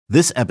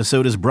This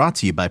episode is brought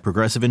to you by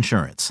Progressive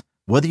Insurance.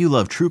 Whether you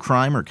love true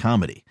crime or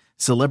comedy,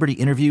 celebrity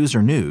interviews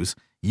or news,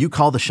 you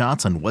call the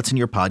shots on what's in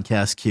your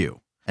podcast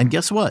queue. And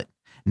guess what?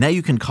 Now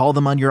you can call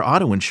them on your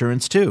auto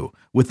insurance too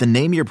with the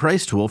Name Your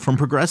Price tool from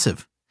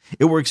Progressive.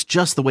 It works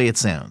just the way it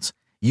sounds.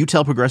 You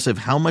tell Progressive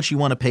how much you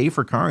want to pay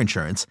for car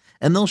insurance,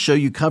 and they'll show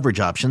you coverage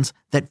options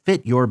that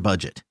fit your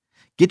budget.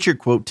 Get your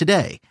quote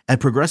today at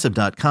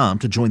Progressive.com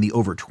to join the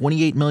over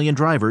 28 million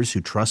drivers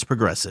who trust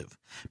Progressive.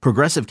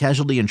 Progressive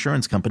Casualty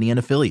Insurance Company and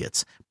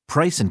Affiliates.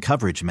 Price and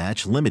coverage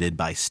match limited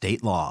by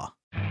state law.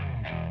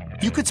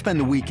 You could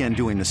spend the weekend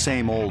doing the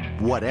same old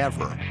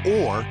whatever,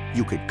 or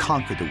you could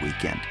conquer the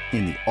weekend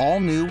in the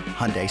all-new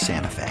Hyundai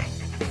Santa Fe.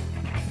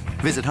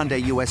 Visit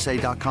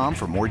HyundaiUSA.com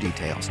for more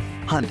details.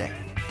 Hyundai,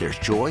 there's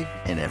joy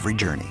in every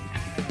journey.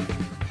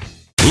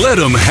 Let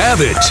them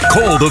have it.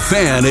 Call the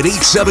Fan at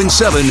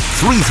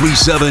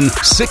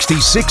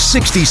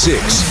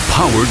 877-337-6666.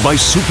 Powered by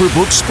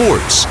Superbook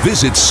Sports.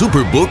 Visit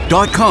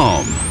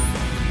superbook.com.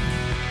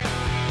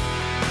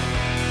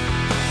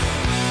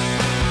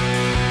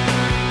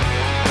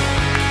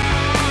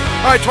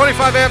 All right,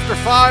 25 after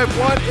 5.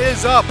 What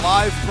is up?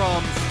 Live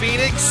from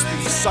Phoenix,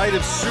 the site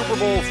of Super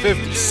Bowl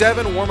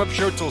 57. Warm-up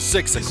show till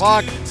 6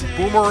 o'clock.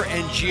 Boomer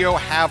and Gio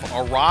have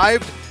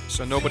arrived,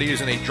 so nobody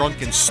is in a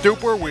drunken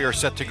stupor. We are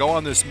set to go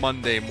on this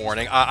Monday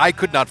morning. I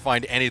could not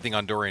find anything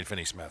on Dorian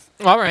Finney-Smith.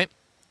 All right.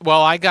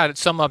 Well, I got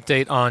some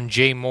update on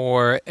Jay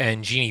Moore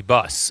and Jeannie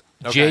Buss.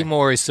 Okay. Jay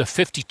Moore is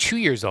 52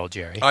 years old,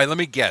 Jerry. All right, let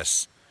me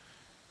guess.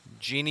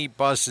 Jeannie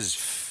Buss is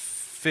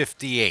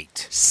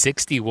 58.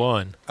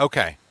 61.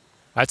 Okay.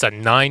 That's a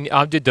 9.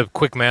 I did the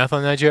quick math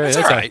on that, Jerry. That's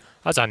all right.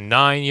 That's a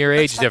 9-year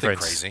age That's nothing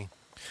difference. Crazy.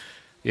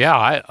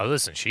 Yeah,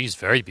 listen, she's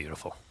very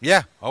beautiful.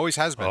 Yeah, always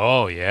has been.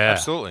 Oh, yeah.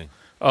 Absolutely.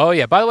 Oh,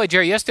 yeah. By the way,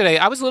 Jerry, yesterday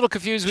I was a little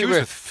confused. She was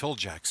with Phil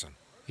Jackson.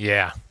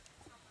 Yeah.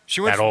 She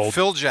went That from old-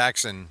 Phil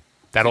Jackson.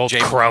 That old Jay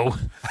crow.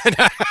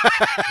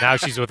 Now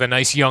she's with a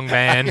nice young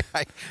man.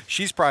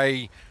 She's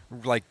probably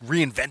like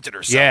reinvented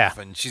herself. Yeah.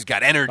 And she's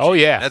got energy. Oh,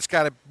 yeah. That's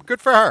got to good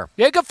for her.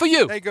 Yeah, good for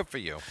you. Hey, good for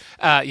you.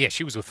 Yeah,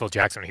 she was with Phil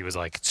Jackson. He was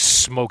like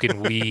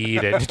smoking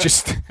weed and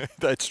just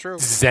That's true.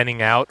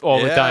 zenning out all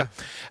the Yeah.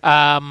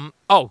 time.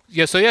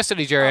 So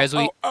yesterday, Jerry, as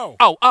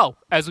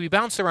we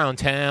bounced around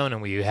town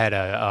and we had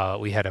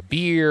a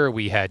beer,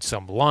 we had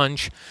some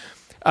lunch.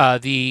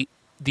 The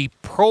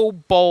Pro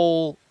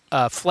Bowl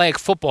flag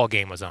football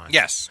game was on.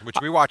 Yes, which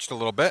we watched a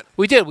little bit.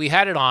 We did. We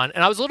had it on,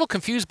 and I was a little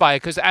confused by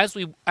it because as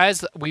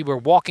we were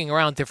walking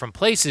around different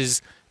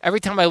places, every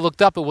time I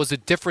looked up, it was a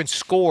different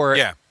score.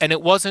 Yeah. And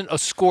it wasn't a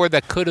score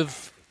that could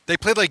have. They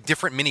played like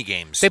different mini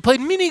games. They played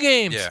mini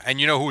games. Yeah,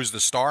 and you know who was the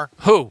star?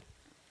 Who?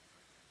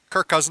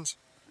 Kirk Cousins.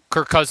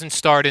 Kirk Cousins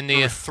starred in There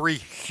the. were 3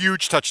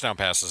 huge touchdown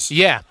passes.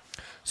 Yeah.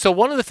 So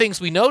one of the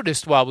things we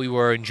noticed while we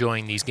were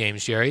enjoying these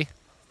games, Jerry,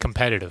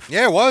 competitive.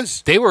 Yeah, it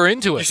was. They were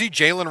into You it. see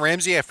Jalen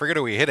Ramsey? I forget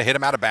who he hit. Hit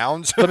him out of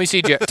bounds. Let me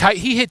see, Jerry.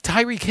 He hit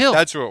Tyreek Hill.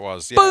 That's who it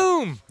was. Yeah.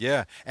 Boom.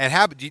 Yeah. And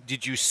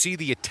did you see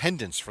the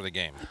attendance for the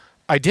game?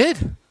 I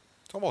did.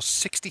 It's almost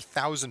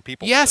 60,000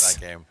 people Yes. for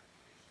that game.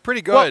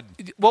 Pretty good.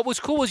 Well, what was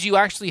cool was you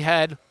actually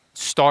had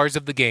stars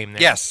of the game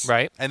there. Yes.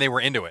 Right? And they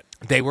were into it.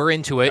 They were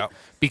into it Yep.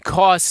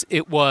 because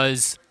it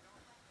was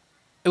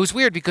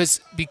weird because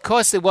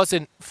it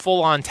wasn't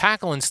full on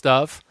tackle and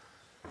stuff.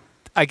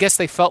 I guess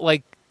they felt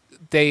like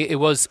it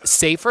was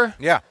safer.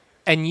 Yeah.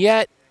 And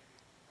yet,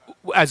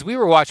 as we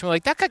were watching, we're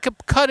like, that guy could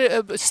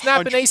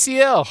snap an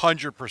ACL.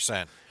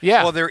 100%.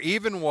 Yeah. Well, there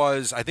even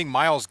was, I think,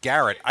 Myles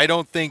Garrett. I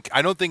don't think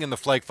in the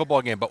flag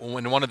football game, but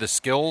in one of the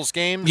skills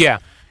games, Yeah.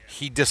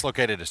 he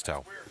dislocated his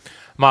toe.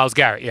 Myles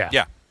Garrett, yeah.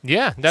 Yeah.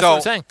 Yeah, that's so, what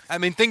I'm saying. I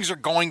mean, things are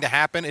going to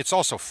happen. It's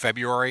also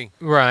February.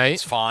 Right.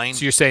 It's fine.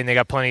 So you're saying they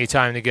got plenty of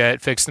time to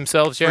get fixed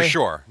themselves, Jerry? For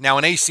sure. Now,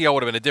 an ACL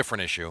would have been a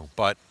different issue,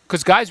 but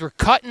Because guys were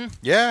cutting,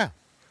 yeah.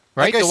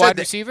 right? Like I The said, wide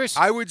receivers?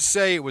 I would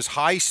say it was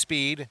high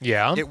speed.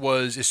 Yeah. It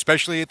was,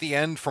 especially at the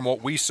end, from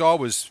what we saw,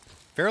 was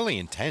fairly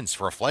intense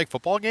for a flag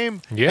football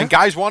game. Yeah. And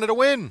guys wanted to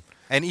win.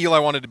 And Eli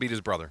wanted to beat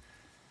his brother.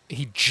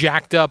 He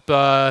jacked up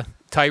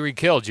Tyreek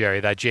Hill, Jerry,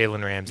 that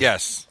Jalen Ramsey.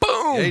 Yes. Boom!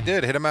 Yeah, he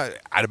did. Hit him out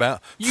of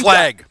bounds. You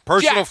Flag. got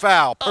Personal jacked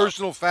foul.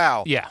 Personal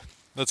foul. Yeah.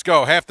 Let's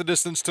go. Half the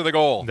distance to the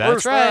goal. That's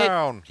First right.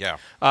 down. Yeah.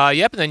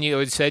 Yep, and then you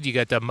had said you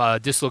got the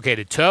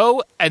dislocated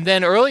toe. And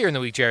then earlier in the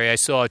week, Jerry, I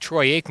saw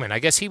Troy Aikman. I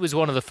guess he was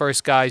one of the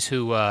first guys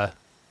who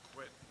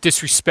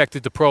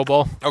disrespected the Pro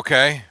Bowl.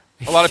 Okay.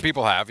 A lot of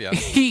people have, yeah.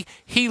 He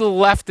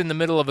left in the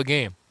middle of a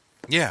game.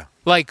 Yeah.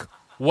 Like,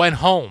 went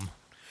home.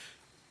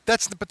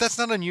 But that's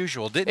not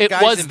unusual. Didn't It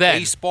guys was in then.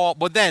 baseball?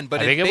 Well, then,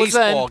 but I in think it was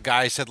then. baseball,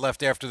 guys had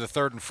left after the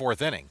 3rd and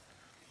 4th inning.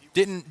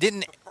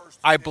 Didn't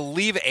I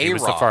believe A-Rod? He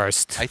was the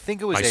first. I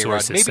think it was My A-Rod.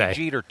 sources Maybe say.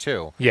 Jeter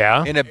too.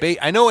 Yeah.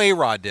 I know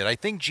A-Rod did. I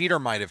think Jeter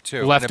might have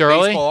too. Left in a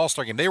early? baseball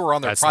All-Star game. They were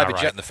on their That's not private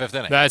right. jet in the 5th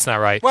inning. That's not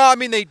right. Well, I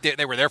mean, they did.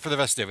 They were there for the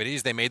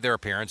festivities. They made their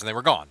appearance and they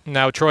were gone.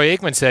 Now, Troy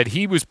Aikman said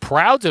he was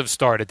proud to have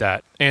started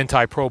that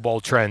anti-Pro Bowl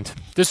trend.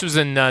 This was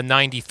in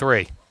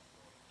 '93.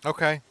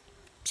 Okay.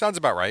 Sounds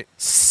about right.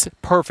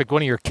 Perfect.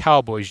 One of your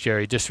Cowboys,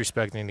 Jerry,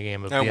 disrespecting the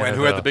game of And the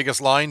who had NFL. the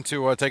biggest line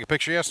to take a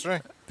picture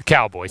yesterday? The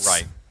Cowboys.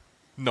 Right.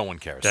 No one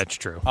cares. That's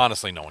true.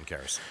 Honestly, no one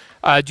cares.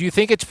 Do you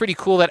think it's pretty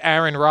cool that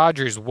Aaron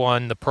Rodgers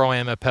won the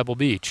Pro-Am at Pebble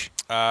Beach?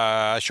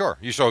 Sure.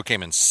 You saw who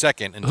came in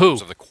second in Who?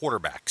 terms of the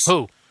quarterbacks.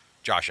 Who?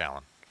 Josh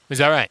Allen. Is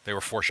that right? They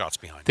were 4 shots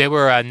behind. They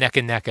were neck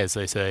and neck, as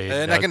they say.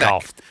 Neck and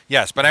golf. neck.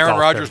 Yes, but Aaron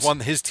Golf Rodgers terms. won.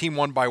 His team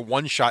won by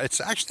 1 shot. It's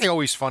actually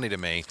always funny to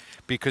me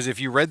because if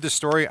you read the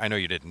story, I know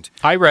you didn't.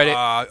 I read it.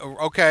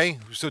 Okay,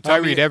 so tell I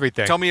me, read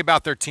everything. Tell me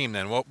about their team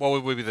then. What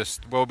would be this?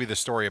 What would be the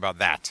story about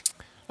that?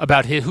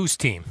 About whose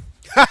team?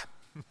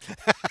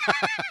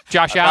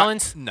 Josh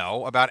Allen's?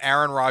 No, about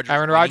Aaron Rodgers.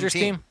 Aaron Rodgers'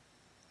 team?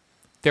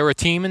 They were a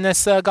team in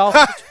this golf?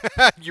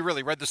 You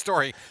really read the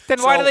story.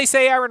 Then why do they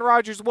say Aaron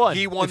Rodgers won?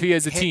 He won if he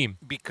has a team.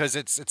 Because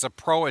it's the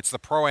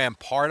Pro-Am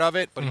part of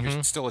it, but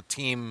it's still a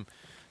team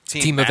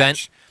match.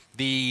 Event.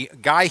 The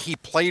guy he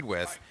played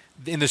with,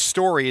 in the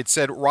story, it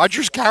said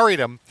Rodgers carried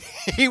him.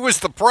 He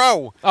was the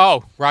pro.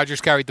 Oh, Rodgers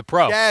carried the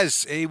pro.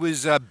 Yes, it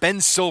was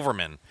Ben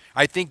Silverman.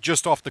 I think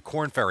just off the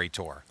Corn Ferry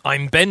Tour.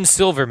 I'm Ben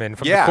Silverman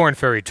from the Corn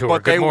Ferry Tour.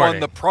 But Good they morning. won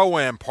the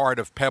Pro-Am part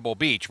of Pebble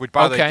Beach, which,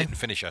 by the way, Okay. didn't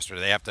finish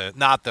yesterday. They have to,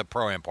 not the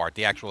Pro-Am part,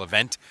 the actual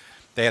event.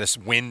 They had a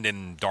wind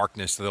and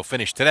darkness, so they'll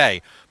finish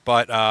today.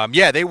 But,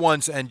 they won.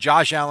 And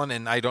Josh Allen,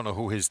 and I don't know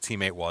who his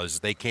teammate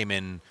was, they came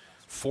in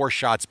 4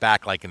 shots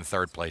back, like in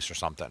 3rd place or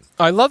something.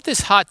 I love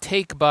this hot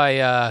take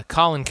by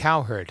Colin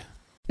Cowherd.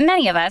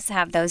 Many of us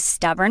have those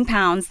stubborn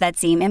pounds that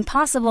seem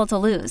impossible to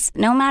lose,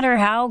 no matter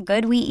how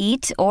good we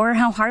eat or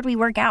how hard we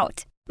work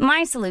out.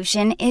 My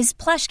solution is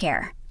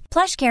PlushCare.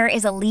 PlushCare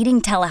is a leading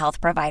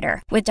telehealth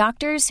provider with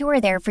doctors who are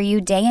there for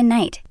you day and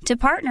night to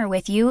partner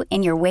with you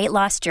in your weight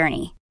loss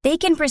journey. They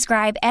can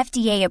prescribe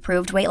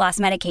FDA-approved weight loss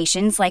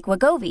medications like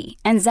Wegovy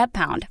and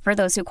Zepbound for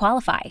those who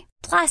qualify.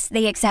 Plus,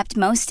 they accept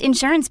most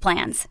insurance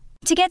plans.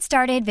 To get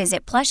started,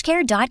 visit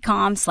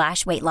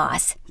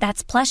plushcare.com/weightloss.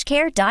 That's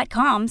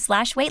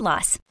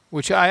plushcare.com/weightloss.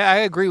 Which I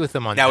agree with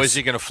them on Now, this. is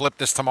he going to flip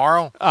this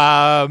tomorrow?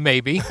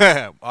 Maybe.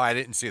 Oh, I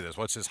didn't see this.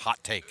 What's his hot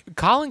take?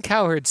 Colin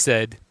Cowherd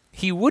said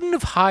he wouldn't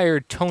have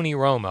hired Tony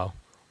Romo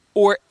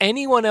or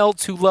anyone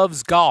else who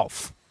loves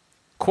golf.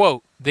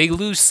 Quote, they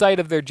lose sight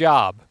of their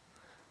job.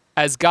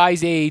 As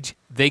guys age,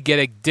 they get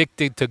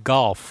addicted to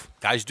golf.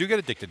 Guys do get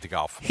addicted to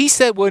golf. He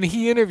said when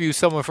he interviews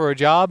someone for a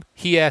job,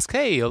 he asks,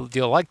 hey, do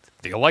you like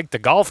the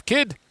golf,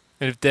 kid?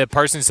 And if the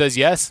person says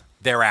yes,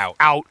 They're out.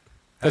 out.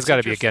 That's That's got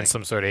to be interesting. against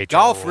some sort of HR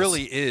Golf rules.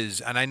 really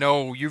is, and I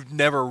know you've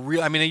never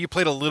really. I mean, you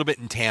played a little bit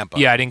in Tampa.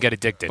 Yeah, I didn't get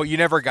addicted. But you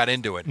never got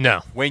into it.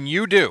 No. When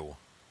you do,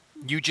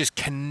 you just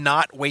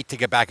cannot wait to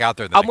get back out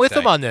there. I'm with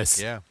him on this.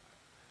 Yeah.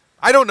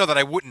 I don't know that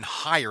I wouldn't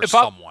hire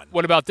someone.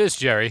 What about this,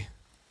 Jerry?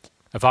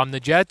 If I'm the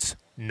Jets,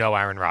 no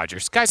Aaron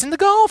Rodgers. Guy's in the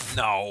golf.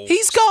 No.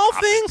 He's Stop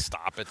golfing.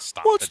 Stop it.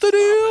 What's the stop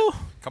deal? it.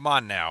 Come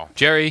on now.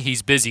 Jerry,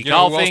 he's busy You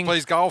know who else golfing.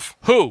 plays golf?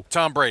 Who?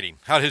 Tom Brady.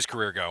 How'd his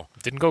career go?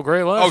 Didn't go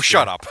great last Oh,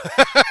 shut up.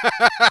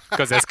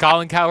 Because as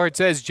Colin Cowherd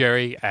says,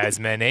 Jerry, as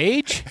men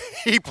age,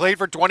 He played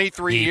for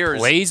 23 he years.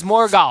 plays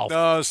more golf.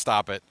 No,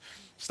 stop it.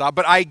 Stop.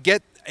 But I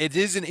get it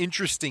is an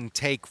interesting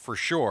take for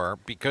sure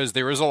because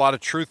there is a lot of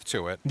truth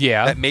to it.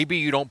 Yeah. That maybe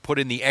you don't put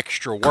in the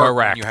extra work when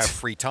Correct. you have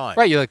free time.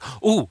 Right, you're like,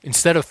 ooh,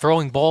 instead of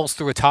throwing balls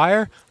through a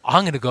tire,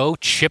 I'm going to go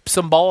chip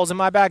some balls in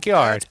my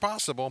backyard. It's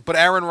possible. But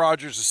Aaron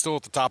Rodgers is still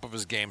at the top of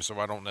his game, so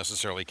I don't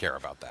necessarily care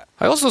about that.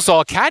 I also saw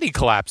a caddy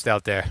collapsed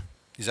out there.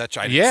 Is that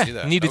I didn't see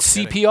that. Needed No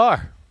kidding.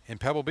 CPR In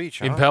Pebble Beach,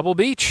 huh? in Pebble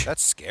Beach.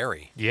 That's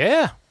scary.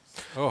 Yeah.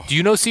 Oh. Do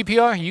you know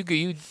CPR?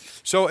 You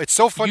So it's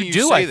so funny You you,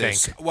 do, say I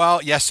this. think. Well,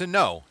 yes and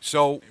no.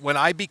 So when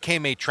I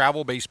became a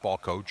travel baseball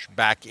coach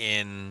back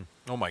in,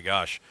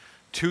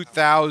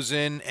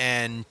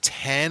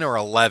 2010 or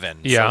 11,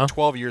 Yeah. so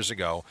 12 years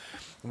ago,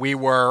 we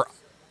were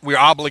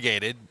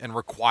obligated and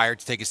required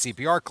to take a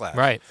CPR class.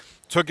 Right.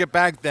 Took it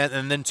back then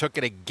and then took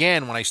it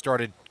again when I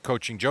started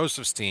coaching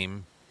Joseph's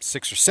team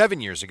 6 or 7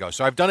 years ago.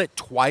 So I've done it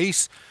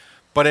twice.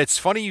 But it's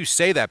funny you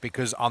say that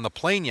because on the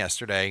plane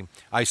yesterday,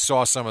 I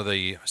saw some of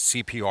the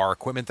CPR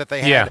equipment that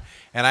they had. Yeah.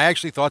 And I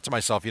actually thought to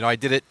myself, I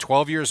did it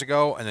 12 years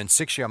ago and then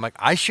 6 years. I'm like,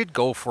 I should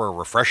go for a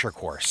refresher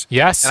course.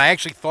 Yes. And I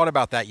actually thought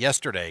about that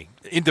yesterday,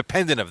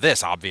 independent of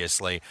this,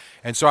 obviously.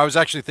 And so I was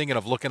actually thinking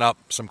of looking up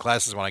some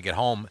classes when I get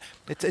home.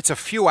 It's a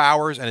few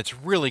hours, and it's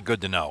really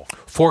good to know.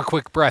 4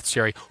 quick breaths,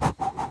 Jerry.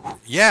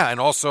 Yeah, and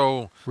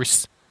also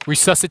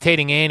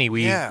Resuscitating Annie.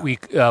 Was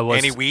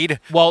Annie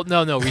Weed. Well,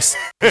 no.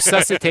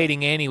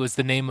 Resuscitating Annie was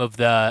the name of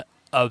the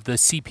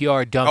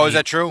CPR dummy. Oh, is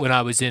that true? When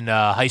I was in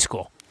high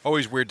school.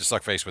 Always weird to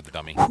suck face with the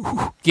dummy.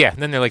 Yeah,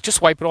 and then they're like, just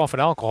wipe it off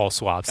with alcohol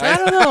swabs. I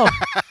don't know.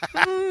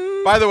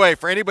 By the way,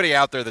 for anybody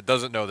out there that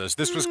doesn't know this,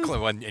 this was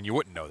and you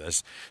wouldn't know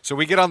this. So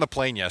we get on the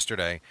plane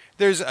yesterday.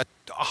 There's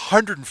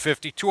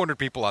 150, 200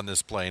 people on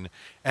this plane,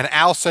 and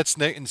Al sits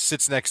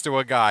next to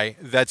a guy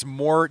that's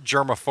more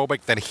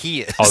germophobic than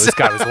he is. Oh, this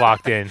guy was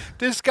locked in.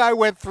 This guy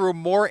went through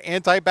more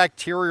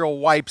antibacterial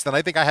wipes than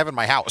I think I have in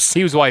my house.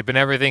 He was wiping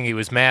everything. He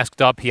was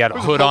masked up. He had a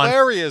was hood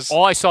hilarious. on.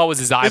 All I saw was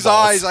his eyeballs. His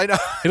eyes, I know.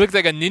 He looked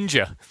like a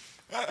ninja.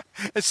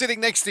 And sitting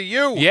next to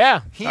you.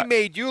 Yeah. He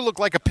made you look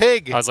like a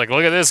pig. I was like,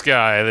 look at this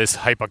guy, this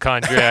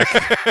hypochondriac.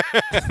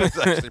 That's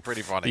actually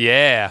pretty funny.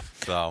 Yeah.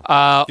 So,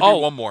 Uh, give me oh.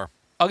 one more.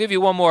 I'll give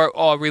you one more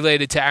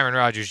related to Aaron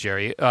Rodgers,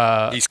 Jerry.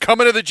 He's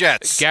coming to the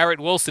Jets. Garrett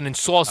Wilson and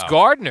Sauce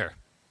Gardner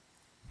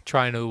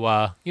trying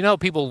to,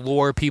 people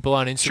lure people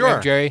on Instagram, Sure,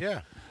 Jerry?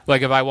 yeah.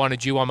 Like if I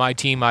wanted you on my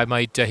team, I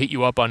might hit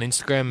you up on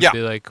Instagram and be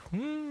like,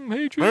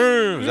 hey,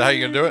 Jerry. Is that how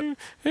you're going to do it?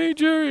 Hey,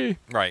 Jerry.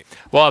 Right.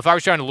 Well, if I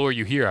was trying to lure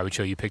you here, I would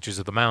show you pictures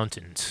of the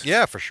mountains.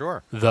 Yeah, for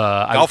sure.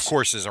 Golf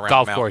courses around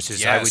golf mountains.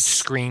 courses. Yes. I would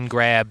screen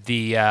grab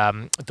the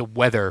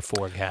weather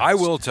forecast. I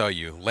will tell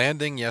you,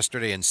 landing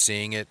yesterday and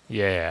seeing it,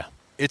 Yeah.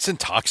 it's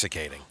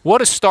intoxicating.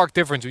 What a stark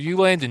difference. When you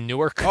land in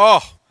Newark.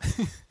 Oh,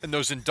 and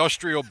those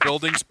industrial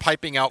buildings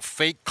piping out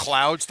fake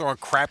clouds, throwing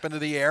crap into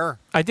the air.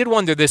 I did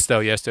wonder this, though,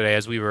 yesterday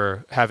as we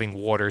were having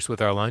waters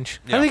with our lunch.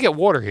 How Yeah. do they get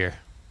water here?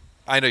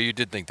 I know you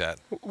did think that.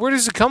 Where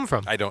does it come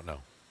from? I don't know.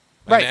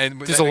 Right.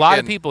 And There's a lot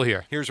of again, people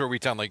here. Here's where we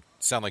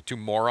sound like two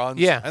morons.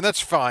 Yeah. And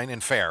that's fine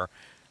and fair.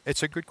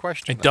 It's a good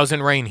question. It though.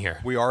 doesn't rain here.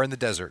 We are in the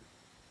desert.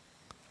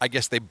 I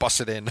guess they bus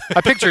it in.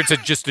 I picture it's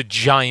just a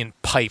giant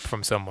pipe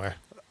from somewhere.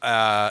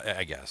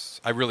 I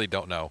guess. I really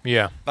don't know.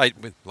 Yeah.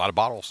 With a lot of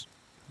bottles.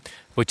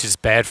 Which is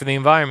bad for the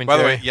environment, By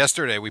the Jerry. way,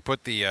 yesterday we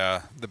put the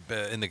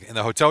in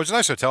the hotel. It was a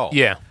nice hotel.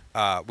 Yeah.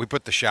 We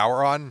put the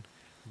shower on.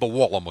 The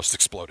wall almost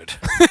exploded.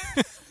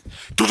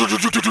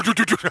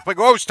 I'm like,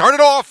 oh, turn it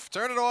off.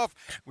 Turn it off.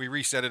 We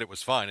reset it. It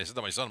was fine. I said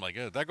to my son, I'm like,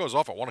 if that goes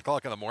off at 1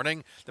 o'clock in the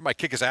morning, they might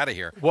kick us out of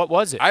here. What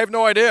was it? I have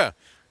no idea.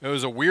 It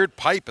was a weird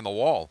pipe in the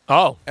wall.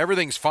 Oh.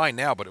 Everything's fine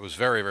now, but it was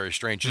very, very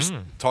strange. Just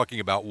talking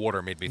about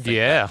water made me think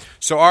Yeah. that.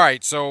 So, all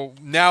right. So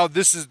now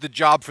this is the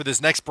job for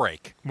this next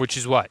break. Which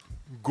is what?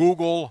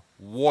 Google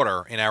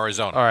water in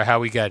Arizona. All right,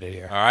 how we got it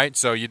here. All right.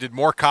 So you did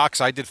more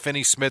Cox. I did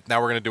Finney Smith. Now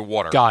we're going to do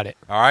water. Got it.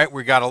 All right.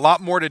 We got a lot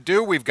more to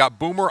do. We've got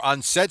Boomer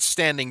on set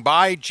standing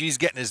by. G's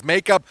getting his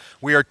makeup.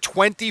 We are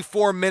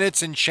 24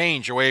 minutes and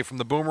change away from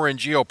the Boomer and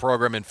Geo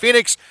program in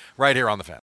Phoenix, right here on The Fan.